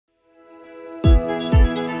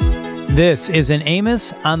This is an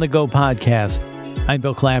Amos on the Go podcast. I'm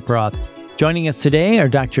Bill Klaproth. Joining us today are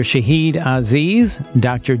Dr. Shahid Aziz,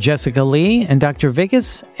 Dr. Jessica Lee, and Dr.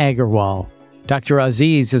 Vikas Agarwal. Dr.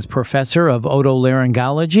 Aziz is professor of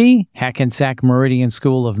otolaryngology, Hackensack Meridian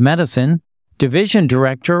School of Medicine, division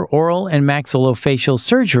director, oral and maxillofacial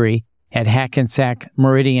surgery at Hackensack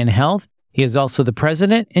Meridian Health. He is also the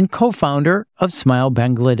president and co-founder of Smile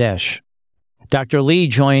Bangladesh. Dr. Lee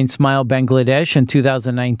joined Smile Bangladesh in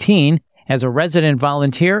 2019 as a resident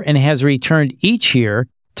volunteer and has returned each year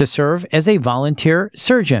to serve as a volunteer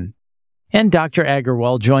surgeon. And Dr.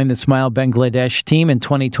 Agarwal joined the Smile Bangladesh team in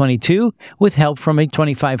 2022 with help from a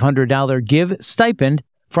 $2,500 give stipend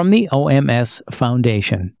from the OMS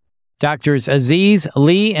Foundation. Doctors Aziz,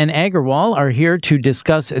 Lee, and Agarwal are here to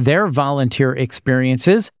discuss their volunteer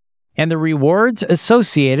experiences and the rewards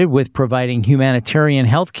associated with providing humanitarian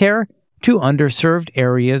health care to underserved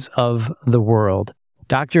areas of the world.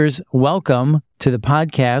 Doctors, welcome to the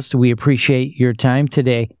podcast. We appreciate your time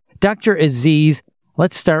today. Dr. Aziz,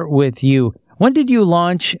 let's start with you. When did you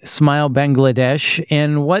launch Smile Bangladesh,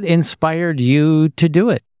 and what inspired you to do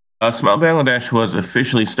it? Smile Bangladesh was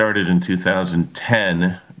officially started in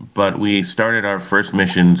 2010, but we started our first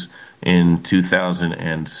missions in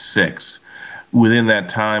 2006. Within that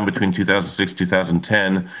time, between 2006 and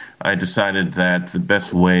 2010, I decided that the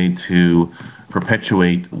best way to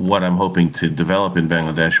perpetuate what I'm hoping to develop in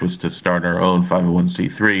Bangladesh was to start our own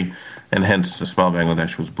 501c3, and hence Smile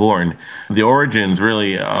Bangladesh was born. The origins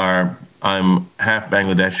really are, I'm half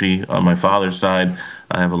Bangladeshi on my father's side.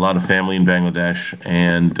 I have a lot of family in Bangladesh,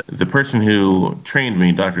 and the person who trained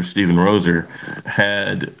me, Dr. Stephen Roser,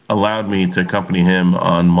 had allowed me to accompany him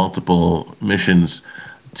on multiple missions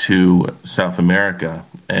to South America.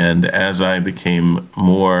 And as I became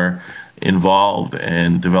more involved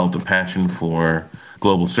and developed a passion for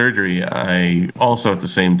global surgery, I also at the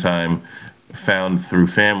same time found through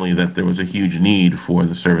family that there was a huge need for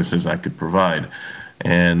the services I could provide.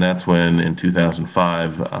 And that's when in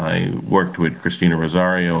 2005 I worked with Christina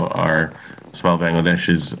Rosario, our Smile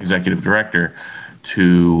Bangladesh's executive director,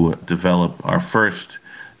 to develop our first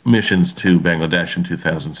missions to Bangladesh in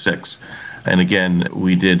 2006. And again,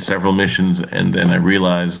 we did several missions, and then I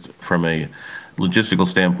realized from a logistical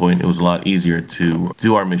standpoint, it was a lot easier to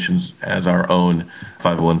do our missions as our own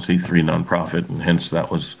 501c3 nonprofit, and hence that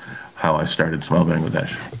was how I started Smile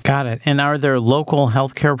Bangladesh. Got it. And are there local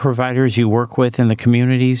healthcare providers you work with in the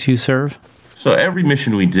communities you serve? So every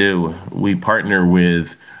mission we do, we partner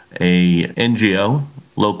with a NGO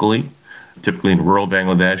locally, typically in rural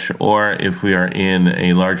Bangladesh, or if we are in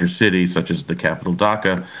a larger city, such as the capital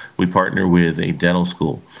Dhaka, we partner with a dental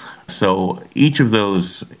school. So each of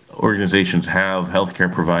those organizations have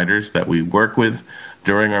healthcare providers that we work with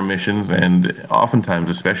during our missions, and oftentimes,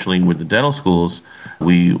 especially with the dental schools,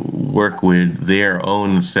 we work with their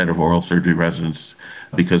own set of oral surgery residents,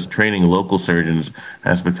 because training local surgeons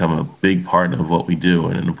has become a big part of what we do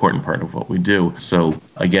and an important part of what we do. So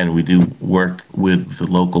again, we do work with the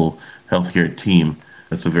local healthcare team.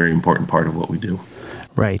 That's a very important part of what we do.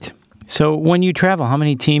 Right. So when you travel, how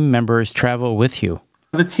many team members travel with you?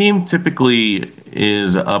 The team typically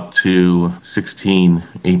is up to 16,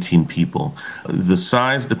 18 people. The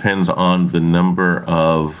size depends on the number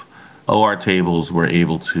of OR tables we're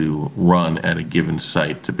able to run at a given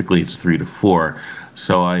site. Typically it's 3 to 4.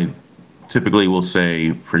 So I typically will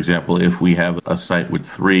say, for example, if we have a site with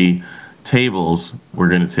 3 tables, we're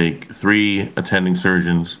going to take 3 attending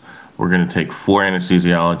surgeons, we're going to take 4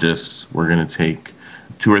 anesthesiologists, we're going to take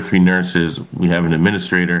 2 or 3 nurses, we have an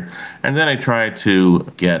administrator, and then I try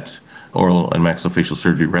to get oral and maxillofacial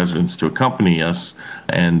surgery residents to accompany us.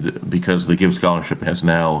 And because the Give Scholarship has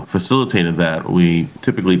now facilitated that, we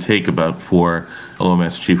typically take about 4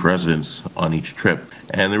 OMS chief residents on each trip.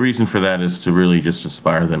 And the reason for that is to really just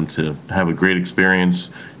inspire them to have a great experience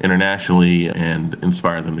internationally and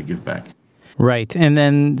inspire them to give back. Right. And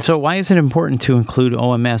then, so why is it important to include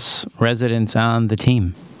OMS residents on the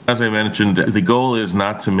team? As I mentioned, the goal is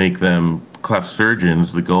not to make them cleft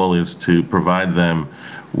surgeons. The goal is to provide them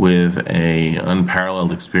with an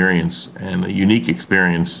unparalleled experience and a unique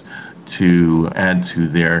experience to add to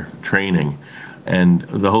their training. And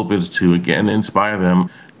the hope is to, again, inspire them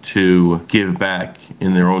to give back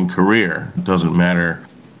in their own career. It doesn't matter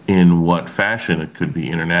in what fashion. It could be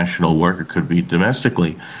international work, it could be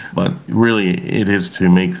domestically, but really it is to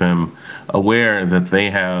make them aware that they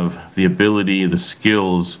have the ability, the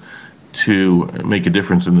skills to make a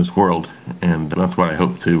difference in this world. And that's what I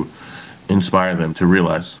hope to inspire them to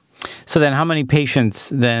realize. So then how many patients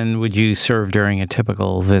then would you serve during a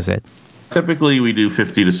typical visit? Typically we do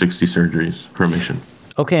 50 to 60 surgeries per mission.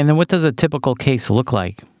 Okay, and then what does a typical case look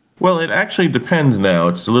like? Well, it actually depends now.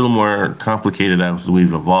 It's a little more complicated as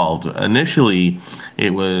we've evolved. Initially,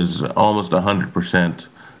 it was almost 100%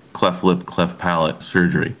 cleft lip, cleft palate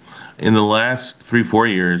surgery. In the last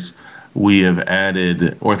 3-4 years, we have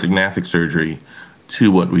added orthognathic surgery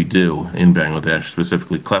to what we do in Bangladesh,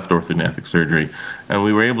 specifically cleft orthognathic surgery. And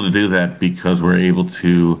we were able to do that because we're able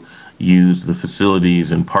to use the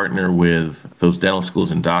facilities and partner with those dental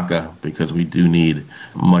schools in Dhaka, because we do need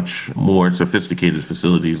much more sophisticated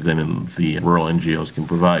facilities than in the rural NGOs can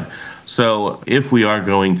provide. So if we are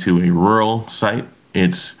going to a rural site,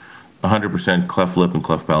 it's 100% cleft lip and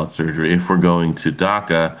cleft palate surgery. If we're going to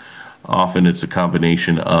Dhaka, often it's a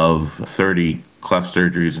combination of 30 cleft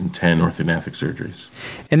surgeries and 10 orthognathic surgeries.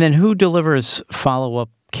 And then who delivers follow-up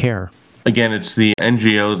care? Again, it's the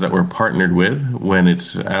NGOs that we're partnered with when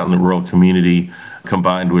it's out in the rural community,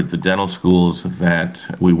 combined with the dental schools that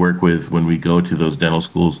we work with when we go to those dental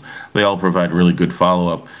schools. They all provide really good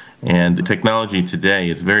follow-up. And technology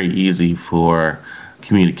today, it's very easy for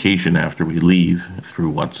communication after we leave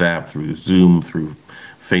through WhatsApp, through Zoom, through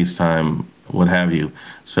FaceTime, what have you.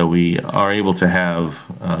 So we are able to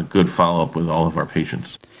have good follow-up with all of our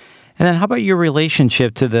patients. And then how about your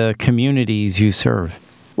relationship to the communities you serve?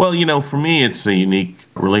 Well, for me, it's a unique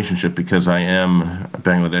relationship because I am a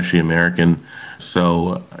Bangladeshi American.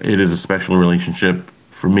 So it is a special relationship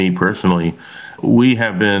for me personally. We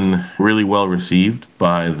have been really well received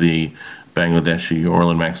by the Bangladeshi oral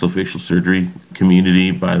and maxillofacial surgery community,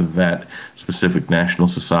 by that specific national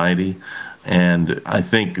society. And I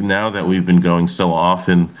think now that we've been going so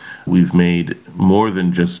often, we've made more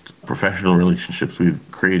than just professional relationships. We've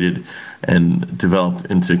created and developed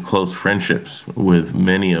into close friendships with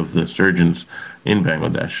many of the surgeons in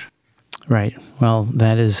Bangladesh. Right. Well,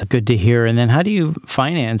 that is good to hear. And then how do you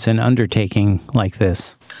finance an undertaking like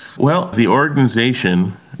this? Well, the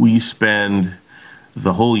organization, we spend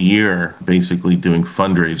the whole year basically doing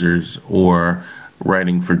fundraisers or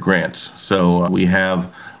writing for grants. So we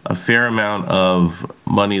have a fair amount of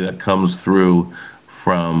money that comes through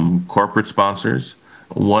from corporate sponsors.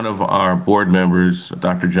 One of our board members,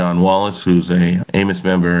 Dr. John Wallace, who's a AMS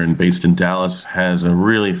member and based in Dallas, has a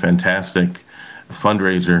really fantastic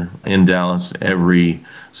fundraiser in Dallas every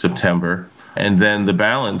September. And then the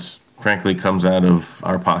balance, frankly, comes out of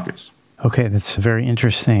our pockets. Okay, that's very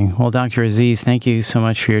interesting. Well, Dr. Aziz, thank you so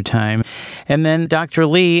much for your time. And then, Dr.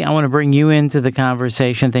 Lee, I want to bring you into the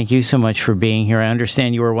conversation. Thank you so much for being here. I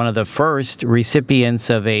understand you were one of the first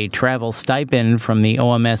recipients of a travel stipend from the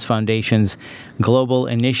OMS Foundation's Global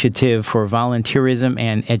Initiative for Volunteerism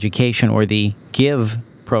and Education, or the GIVE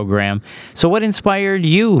program. So what inspired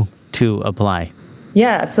you to apply?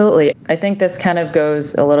 Yeah, absolutely. I think this kind of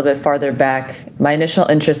goes a little bit farther back. My initial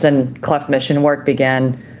interest in cleft mission work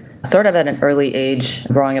began sort of at an early age.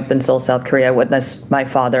 Growing up in Seoul, South Korea, I witnessed my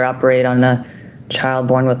father operate on a child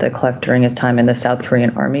born with a cleft during his time in the South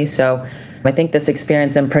Korean Army. So I think this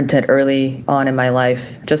experience imprinted early on in my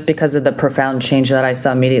life just because of the profound change that I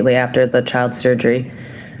saw immediately after the child's surgery.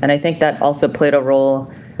 And I think that also played a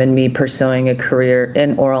role in me pursuing a career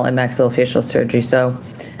in oral and maxillofacial surgery. So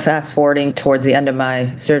fast forwarding towards the end of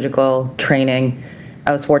my surgical training,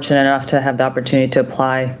 I was fortunate enough to have the opportunity to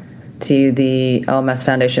apply to the OMS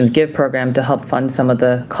Foundation's GIVE program to help fund some of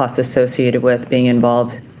the costs associated with being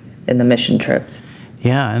involved in the mission trips.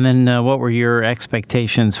 Yeah, and then what were your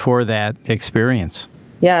expectations for that experience?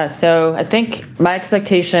 Yeah, so I think my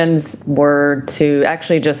expectations were to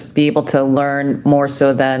actually just be able to learn more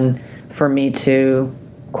so than for me to,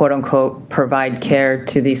 quote unquote, provide care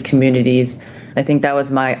to these communities. I think that was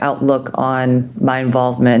my outlook on my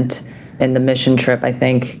involvement in the mission trip. I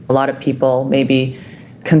think a lot of people maybe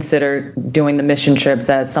consider doing the mission trips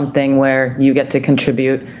as something where you get to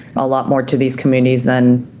contribute a lot more to these communities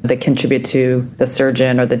than they contribute to the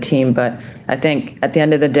surgeon or the team. But I think at the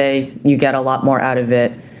end of the day, you get a lot more out of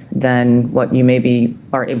it than what you maybe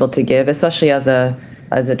are able to give, especially as a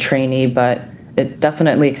trainee. But it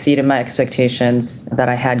definitely exceeded my expectations that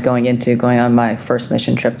I had going on my first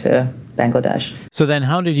mission trip to Bangladesh. So then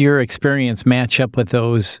how did your experience match up with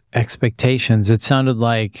those expectations? It sounded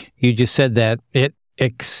like you just said that it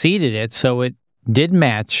exceeded it, so it did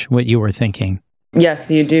match what you were thinking. Yes,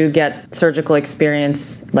 you do get surgical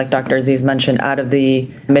experience, like Dr. Aziz mentioned, out of the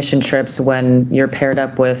mission trips when you're paired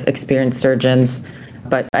up with experienced surgeons.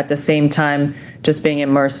 But at the same time, just being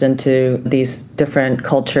immersed into these different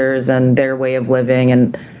cultures and their way of living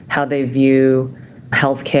and how they view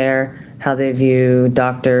healthcare, how they view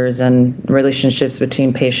doctors and relationships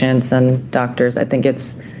between patients and doctors. I think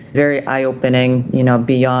it's very eye-opening,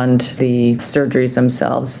 beyond the surgeries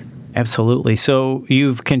themselves. Absolutely. So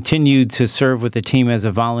you've continued to serve with the team as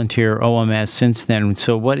a volunteer OMS since then.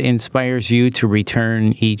 So what inspires you to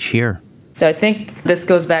return each year? So I think this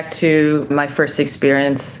goes back to my first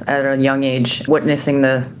experience at a young age, witnessing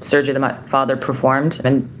the surgery that my father performed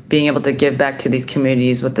and being able to give back to these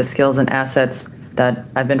communities with the skills and assets that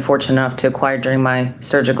I've been fortunate enough to acquire during my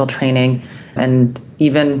surgical training, and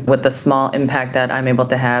even with the small impact that I'm able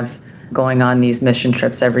to have going on these mission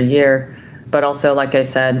trips every year. But also, like I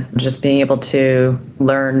said, just being able to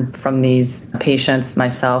learn from these patients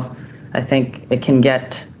myself, I think it can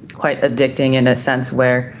get quite addicting in a sense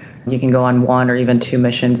where you can go on 1 or even 2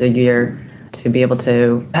 missions a year to be able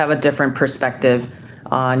to have a different perspective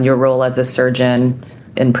on your role as a surgeon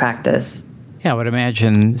in practice. Yeah, I would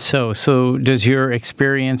imagine so. So does your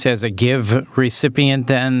experience as a GIVE recipient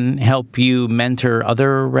then help you mentor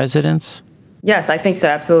other residents? Yes, I think so,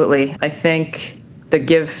 absolutely. I think the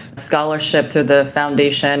GIVE scholarship through the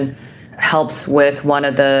foundation helps with one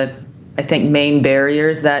of the, I think, main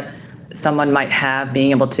barriers that someone might have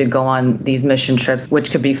being able to go on these mission trips,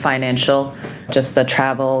 which could be financial, just the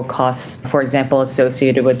travel costs, for example,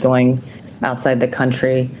 associated with going outside the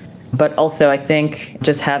country. But also, I think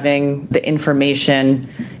just having the information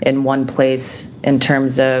in one place in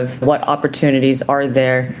terms of what opportunities are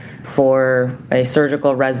there for a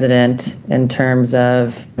surgical resident in terms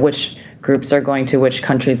of which groups are going to which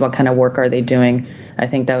countries, what kind of work are they doing. I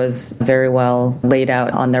think that was very well laid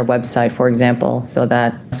out on their website, for example, so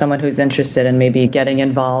that someone who's interested in maybe getting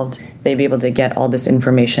involved, they'd be able to get all this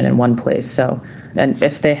information in one place. So, and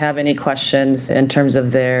if they have any questions in terms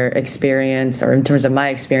of their experience, or in terms of my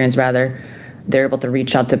experience rather, they're able to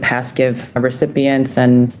reach out to past GIVE recipients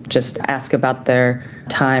and just ask about their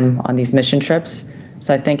time on these mission trips.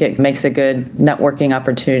 So I think it makes a good networking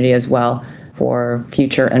opportunity as well for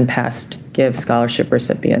future and past GIVE scholarship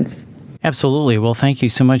recipients. Absolutely. Well, thank you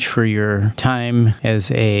so much for your time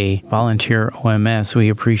as a volunteer OMS. We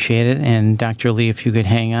appreciate it. And Dr. Lee, if you could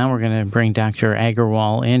hang on, we're going to bring Dr.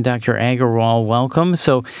 Agarwal in. Dr. Agarwal, welcome.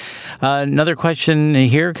 So another question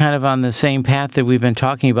here, kind of on the same path that we've been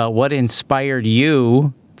talking about. What inspired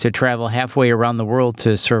you to travel halfway around the world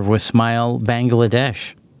to serve with Smile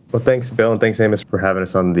Bangladesh? Well, thanks, Bill, and thanks, Amos, for having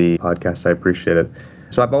us on the podcast. I appreciate it.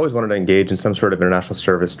 So I've always wanted to engage in some sort of international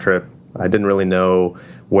service trip. I didn't really know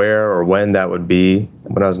where or when that would be.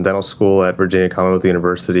 When I was in dental school at Virginia Commonwealth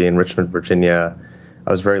University in Richmond, Virginia,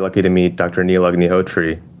 I was very lucky to meet Dr. Neil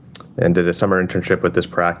Agnihotri and did a summer internship with this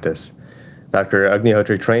practice. Dr.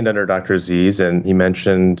 Agnihotri trained under Dr. Aziz, and he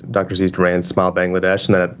mentioned Dr. Aziz ran Smile Bangladesh,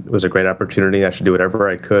 and that it was a great opportunity. I should do whatever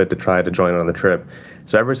I could to try to join on the trip.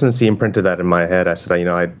 So ever since he imprinted that in my head, I said,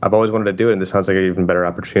 I've always wanted to do it, and this sounds like an even better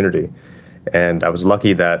opportunity. And I was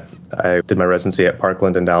lucky that I did my residency at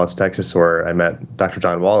Parkland in Dallas, Texas, where I met Dr.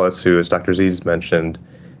 John Wallace, who, as Dr. Aziz mentioned,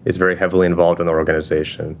 is very heavily involved in the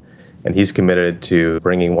organization. And he's committed to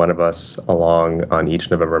bringing one of us along on each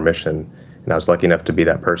November mission. And I was lucky enough to be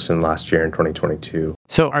that person last year in 2022.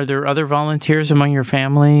 So are there other volunteers among your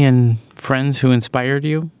family and friends who inspired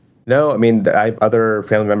you? No, I have other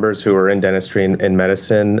family members who are in dentistry and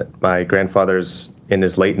medicine. My grandfather's in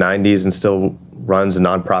his late 90s and still runs a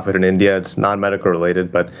nonprofit in India. It's non-medical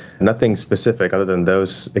related, but nothing specific other than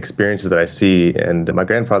those experiences that I see. And my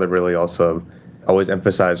grandfather really also always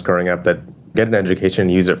emphasized growing up that get an education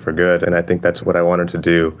and use it for good. And I think that's what I wanted to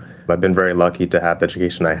do. I've been very lucky to have the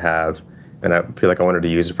education I have. And I feel like I wanted to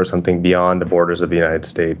use it for something beyond the borders of the United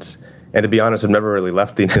States. And to be honest, I've never really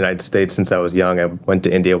left the United States since I was young. I went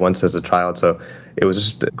to India once as a child, so it was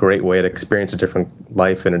just a great way to experience a different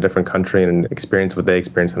life in a different country and experience what they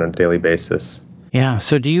experience on a daily basis. Yeah,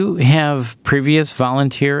 so do you have previous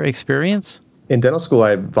volunteer experience? In dental school,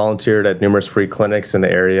 I volunteered at numerous free clinics in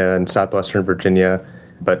the area in southwestern Virginia,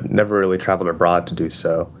 but never really traveled abroad to do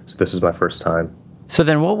so. So this is my first time. So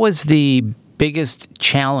then what was the biggest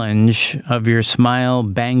challenge of your Smile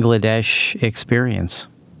Bangladesh experience?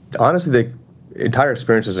 Honestly, the entire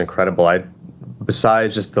experience was incredible.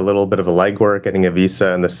 Besides just a little bit of the legwork, getting a visa,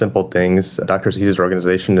 and the simple things, Dr. Aziz's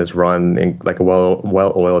organization is run like a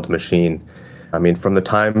well-oiled machine. From the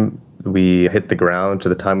time we hit the ground to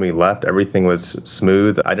the time we left, everything was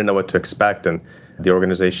smooth. I didn't know what to expect, and the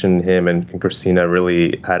organization, him and Christina,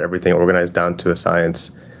 really had everything organized down to a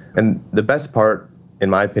science. And the best part, in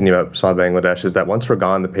my opinion, about Smile Bangladesh is that once we're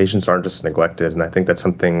gone, the patients aren't just neglected. And I think that's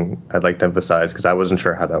something I'd like to emphasize because I wasn't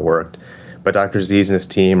sure how that worked. But Dr. Aziz and his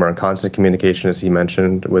team are in constant communication, as he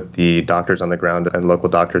mentioned, with the doctors on the ground and local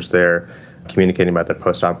doctors there, communicating about their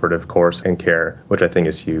postoperative course and care, which I think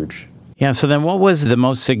is huge. Yeah, so then what was the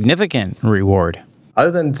most significant reward? Other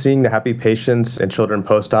than seeing the happy patients and children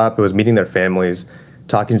post-op, it was meeting their families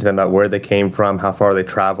talking to them about where they came from, how far they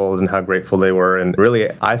traveled, and how grateful they were. And really,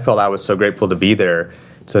 I felt I was so grateful to be there.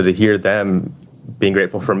 So to hear them being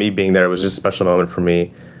grateful for me being there was just a special moment for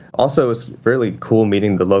me. Also, it was really cool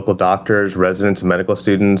meeting the local doctors, residents, and medical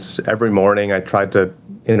students. Every morning, I tried to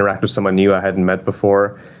interact with someone new I hadn't met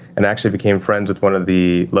before, and I actually became friends with one of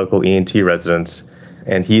the local ENT residents.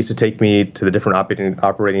 And he used to take me to the different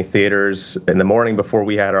operating theaters in the morning before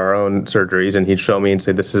we had our own surgeries, and he'd show me and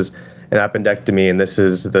say, this is an appendectomy, and this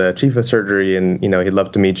is the chief of surgery, and he'd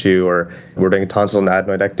love to meet you, or we're doing a tonsil and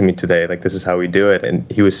adenoidectomy today, like this is how we do it.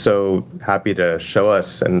 And he was so happy to show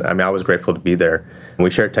us, and I was grateful to be there. And we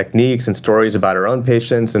shared techniques and stories about our own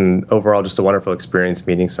patients, and overall just a wonderful experience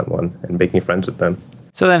meeting someone and making friends with them.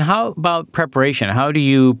 So then how about preparation? How do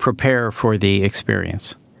you prepare for the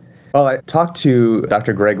experience? Well, I talked to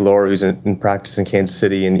Dr. Greg Lohr, who's in practice in Kansas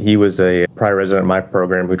City, and he was a prior resident of my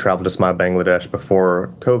program who traveled to Smile, Bangladesh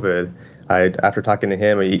before COVID. After talking to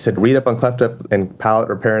him, he said, read up on cleft lip and palate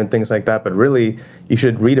repair and things like that, but really, you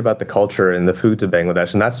should read about the culture and the foods of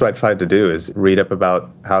Bangladesh. And that's what I tried to do, is read up about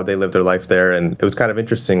how they live their life there. And it was kind of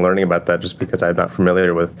interesting learning about that just because I'm not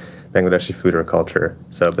familiar with Bangladeshi food or culture.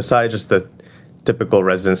 So besides just the typical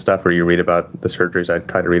resident stuff where you read about the surgeries, I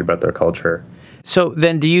try to read about their culture. So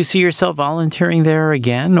then do you see yourself volunteering there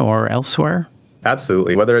again or elsewhere?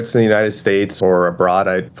 Absolutely. Whether it's in the United States or abroad,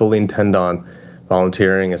 I fully intend on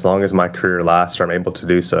volunteering as long as my career lasts or I'm able to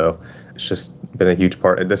do so. It's just been a huge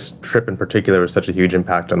part. This trip in particular was such a huge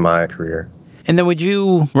impact on my career. And then would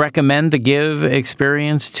you recommend the GIVE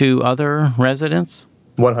experience to other residents?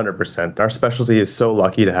 100%. Our specialty is so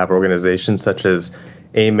lucky to have organizations such as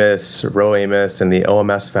AMIS, ROAMIS, and the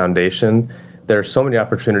OMS Foundation. There are so many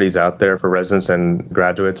opportunities out there for residents and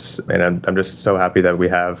graduates, and I'm just so happy that we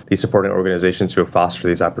have these supporting organizations who foster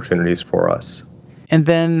these opportunities for us. And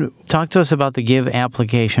then talk to us about the GIVE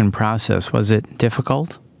application process. Was it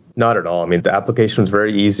difficult? Not at all. I mean, the application was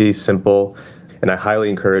very easy, simple, and I highly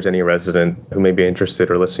encourage any resident who may be interested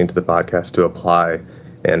or listening to the podcast to apply,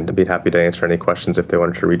 and I'd be happy to answer any questions if they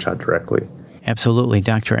wanted to reach out directly. Absolutely.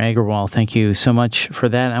 Dr. Agarwal, thank you so much for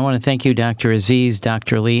that. I want to thank you, Dr. Aziz,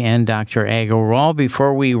 Dr. Lee, and Dr. Agarwal.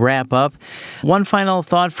 Before we wrap up, one final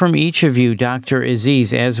thought from each of you. Dr.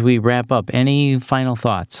 Aziz, as we wrap up, any final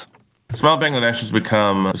thoughts? Smile Bangladesh has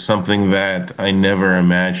become something that I never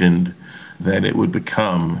imagined that it would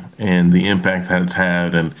become, and the impact that it's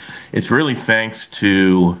had. And it's really thanks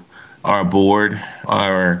to our board,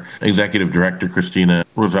 our executive director, Christina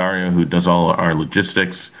Rosario, who does all our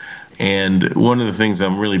logistics. And one of the things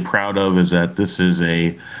I'm really proud of is that this is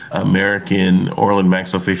a American oral and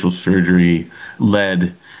maxillofacial surgery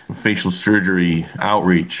led facial surgery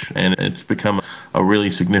outreach, and it's become a really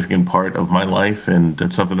significant part of my life, and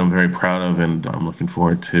it's something I'm very proud of, and I'm looking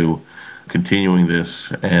forward to continuing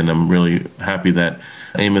this. And I'm really happy that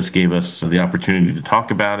Amos gave us the opportunity to talk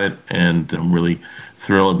about it, and I'm really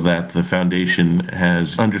thrilled that the foundation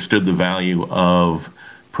has understood the value of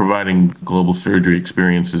providing global surgery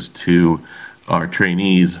experiences to our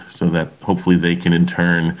trainees so that hopefully they can in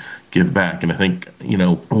turn give back. And I think,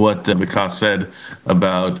 what Vikas said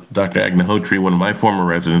about Dr. Agnihotri, one of my former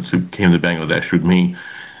residents who came to Bangladesh with me,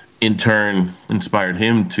 in turn inspired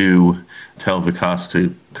him to tell Vikas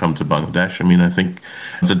to come to Bangladesh. I mean, I think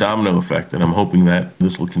it's a domino effect, and I'm hoping that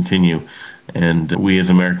this will continue, and we as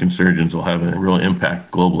American surgeons will have a real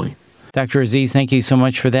impact globally. Dr. Aziz, thank you so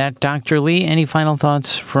much for that. Dr. Lee, any final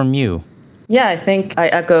thoughts from you? Yeah, I think I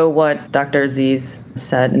echo what Dr. Aziz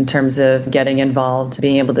said in terms of getting involved,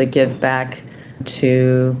 being able to give back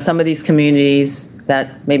to some of these communities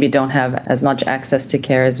that maybe don't have as much access to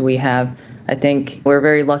care as we have. I think we're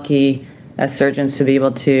very lucky as surgeons to be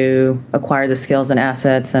able to acquire the skills and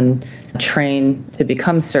assets and train to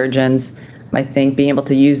become surgeons. I think being able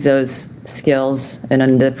to use those skills in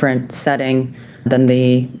a different setting than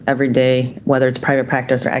the everyday, whether it's private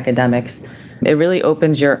practice or academics, it really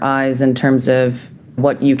opens your eyes in terms of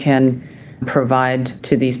what you can provide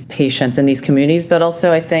to these patients in these communities. But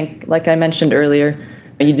also, I think, like I mentioned earlier,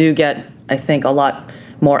 you do get, I think, a lot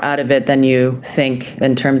more out of it than you think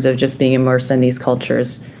in terms of just being immersed in these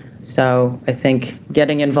cultures. So I think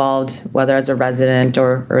getting involved, whether as a resident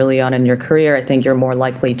or early on in your career, I think you're more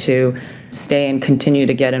likely to stay and continue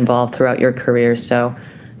to get involved throughout your career. So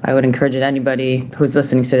I would encourage anybody who's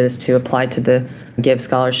listening to this to apply to the GIVE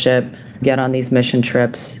scholarship, get on these mission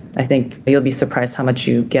trips. I think you'll be surprised how much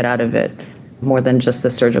you get out of it, more than just the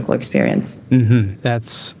surgical experience. Mm-hmm.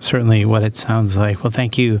 That's certainly what it sounds like. Well,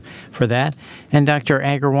 thank you for that. And Dr.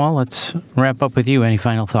 Agarwal, let's wrap up with you. Any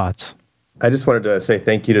final thoughts? I just wanted to say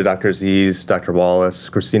thank you to Dr. Aziz, Dr. Wallace,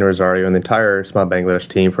 Christina Rosario, and the entire Smile Bangladesh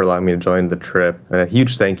team for allowing me to join the trip. And a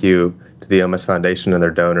huge thank you to the OMS Foundation and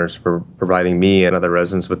their donors for providing me and other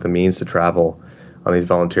residents with the means to travel on these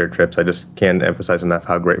volunteer trips. I just can't emphasize enough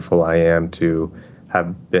how grateful I am to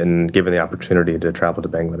have been given the opportunity to travel to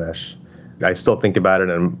Bangladesh. I still think about it,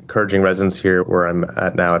 and I'm encouraging residents here where I'm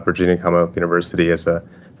at now at Virginia Commonwealth University as a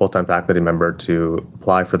full-time faculty member to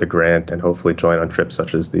apply for the grant and hopefully join on trips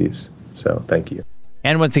such as these. So thank you.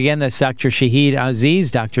 And once again, that's Dr. Shahid Aziz,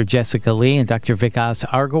 Dr. Jessica Lee, and Dr. Vikas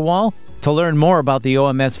Agarwal. To learn more about the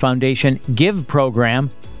OMS Foundation GIVE program,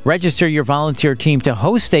 register your volunteer team to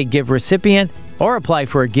host a GIVE recipient, or apply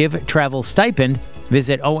for a GIVE travel stipend,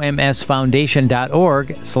 visit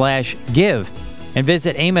omsfoundation.org/give. And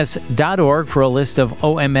visit amos.org for a list of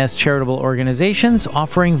OMS charitable organizations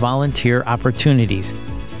offering volunteer opportunities.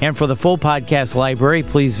 And for the full podcast library,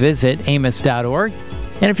 please visit amos.org.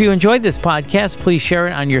 And if you enjoyed this podcast, please share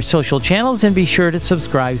it on your social channels and be sure to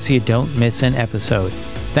subscribe so you don't miss an episode.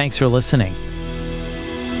 Thanks for listening.